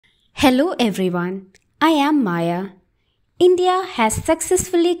Hello everyone, I am Maya. India has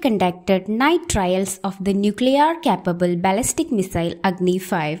successfully conducted night trials of the nuclear-capable ballistic missile Agni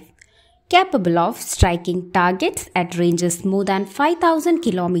 5, capable of striking targets at ranges more than 5,000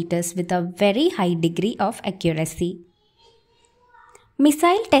 kilometers with a very high degree of accuracy.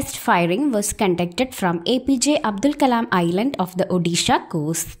 Missile test firing was conducted from APJ Abdul Kalam Island of the Odisha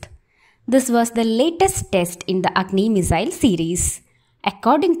coast. This was the latest test in the Agni missile series.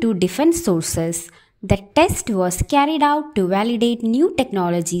 According to defense sources, the test was carried out to validate new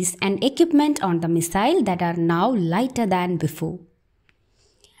technologies and equipment on the missile that are now lighter than before.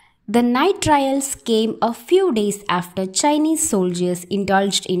 The night trials came a few days after Chinese soldiers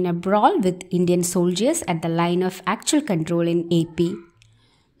indulged in a brawl with Indian soldiers at the line of actual control in AP.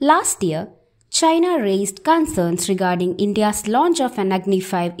 Last year, China raised concerns regarding India's launch of an Agni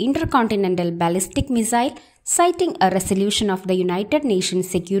 5 intercontinental ballistic missile, citing a resolution of the United Nations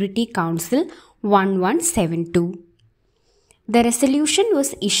Security Council 1172. The resolution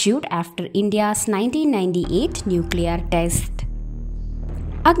was issued after India's 1998 nuclear test.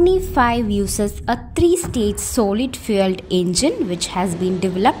 Agni 5 uses a 3-stage solid-fueled engine which has been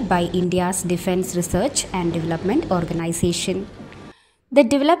developed by India's Defence Research and Development Organization. The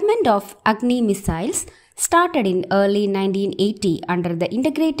development of Agni missiles started in early 1980 under the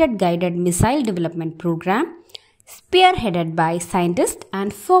Integrated Guided Missile Development Program, spearheaded by scientist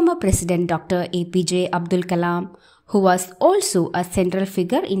and former President Dr. APJ Abdul Kalam, who was also a central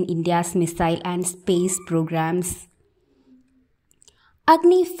figure in India's missile and space programs.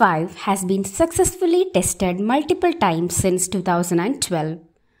 Agni 5 has been successfully tested multiple times since 2012.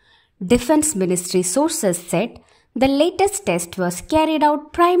 Defense Ministry sources said the latest test was carried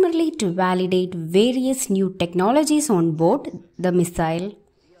out primarily to validate various new technologies on board the missile.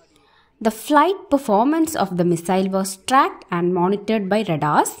 The flight performance of the missile was tracked and monitored by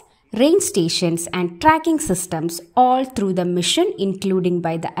radars, range stations and tracking systems all through the mission, including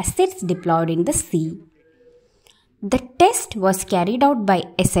by the assets deployed in the sea. The test was carried out by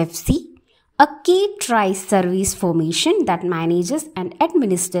SFC, a key tri-service formation that manages and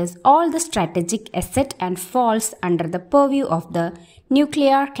administers all the strategic assets and falls under the purview of the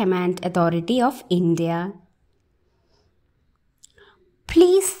Nuclear Command Authority of India.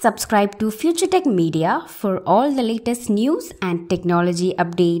 Please subscribe to Future Tech Media for all the latest news and technology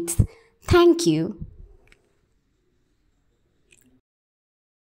updates. Thank you.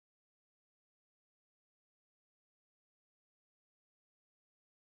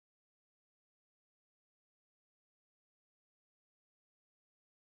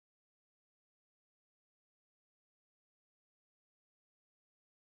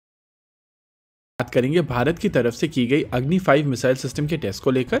 बात करेंगे भारत की तरफ से की गई अग्नि 5 missile system के test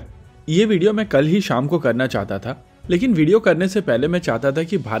को लेकर। ये वीडियो मैं कल ही शाम को करना चाहता था, लेकिन वीडियो करने से पहले मैं चाहता था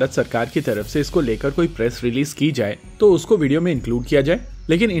कि भारत सरकार की तरफ से इसको लेकर कोई प्रेस रिलीज की जाए तो उसको वीडियो में इंक्लूड किया जाए।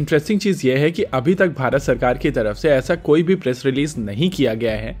 लेकिन इंटरेस्टिंग चीज ये है कि अभी तक भारत सरकार की तरफ से ऐसा कोई भी प्रेस रिलीज नहीं किया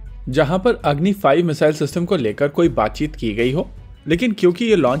गया है जहां पर अग्नि 5 मिसाइल सिस्टम को लेकर कोई बातचीत की गई हो। लेकिन क्योंकि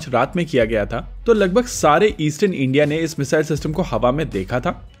ये लॉन्च रात में किया गया था तो लगभग सारे ईस्टर्न इंडिया ने इस मिसाइल सिस्टम को हवा में देखा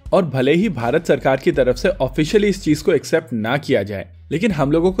था। और भले ही भारत सरकार की तरफ से ऑफिशियली इस चीज को एक्सेप्ट ना किया जाए, लेकिन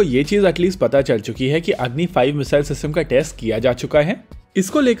हम लोगों को ये चीज एटलीस्ट पता चल चुकी है कि अग्नि 5 मिसाइल सिस्टम का टेस्ट किया जा चुका है।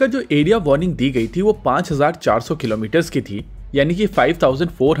 इसको लेकर जो एरिया वार्निंग दी गई थी वो 5,400 किलोमीटर की थी, यानी कि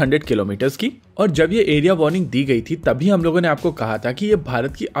 5,400 किलोमीटर की। और जब ये एरिया वार्निंग दी गई थी तभी हम लोगों ने आपको कहा था कि ये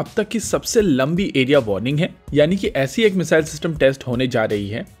भारत की अब तक की सबसे लंबी एरिया वार्निंग है, यानी कि ऐसी एक मिसाइल सिस्टम टेस्ट होने जा रही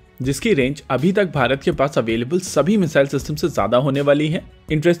है जिसकी रेंज अभी तक भारत के पास अवेलेबल सभी मिसाइल सिस्टम से ज्यादा होने वाली है।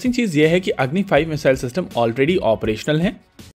 इंटरेस्टिंग चीज यह है कि अग्नि 5 मिसाइल सिस्टम ऑलरेडी ऑपरेशनल है।